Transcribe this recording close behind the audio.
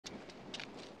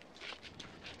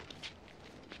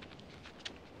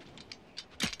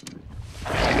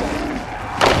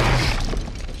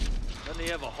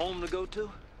you have a home to go to?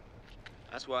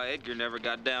 That's why Edgar never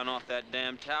got down off that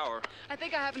damn tower. I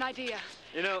think I have an idea.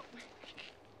 You know,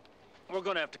 we're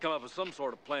gonna have to come up with some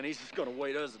sort of plan. He's just gonna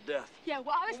wait us to death. Yeah,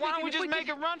 well, I was Well, why don't thinking we if just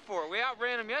make could... a run for it? We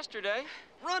outran him yesterday.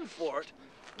 Run for it?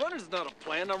 Running's not a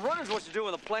plan. Now, running's what you do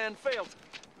when the plan fails.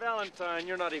 Valentine,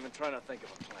 you're not even trying to think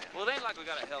of a plan. Well, it ain't like we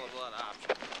got a hell of a lot of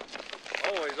options.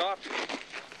 Always options.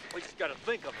 We just gotta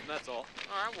think of them, that's all.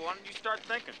 All right, well, why don't you start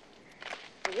thinking?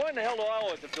 Well, why in the hell do I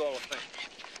always have to do all the thinking?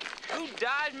 Who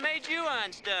died and made you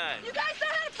Einstein? You guys know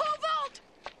how to pole vault!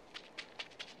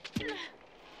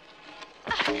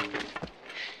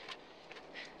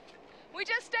 We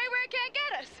just stay where it can't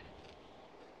get us.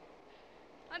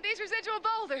 On these residual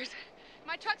boulders.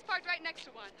 My truck's parked right next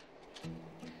to one.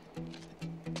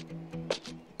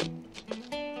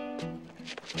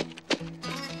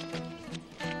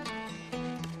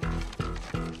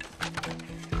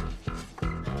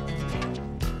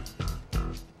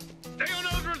 Stay on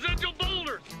those residual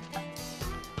boulders!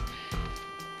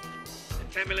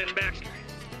 And Tammy Lynn Baxter.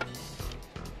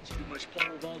 Too much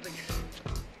pole vaulting.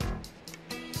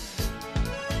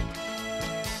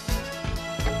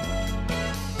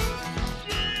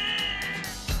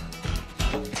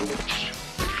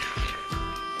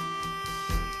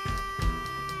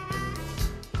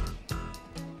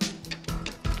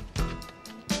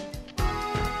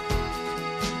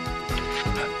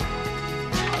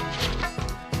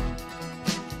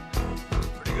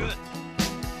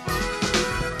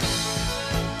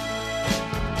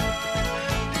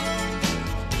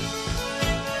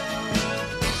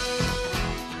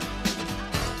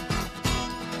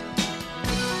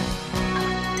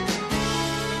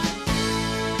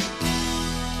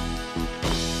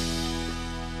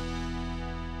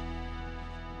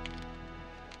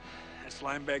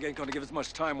 Slime bag ain't gonna give us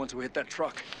much time once we hit that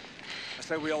truck. I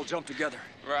say we all jump together.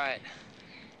 Right.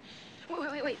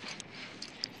 Wait.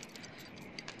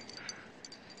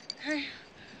 Okay,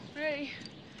 ready.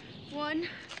 1,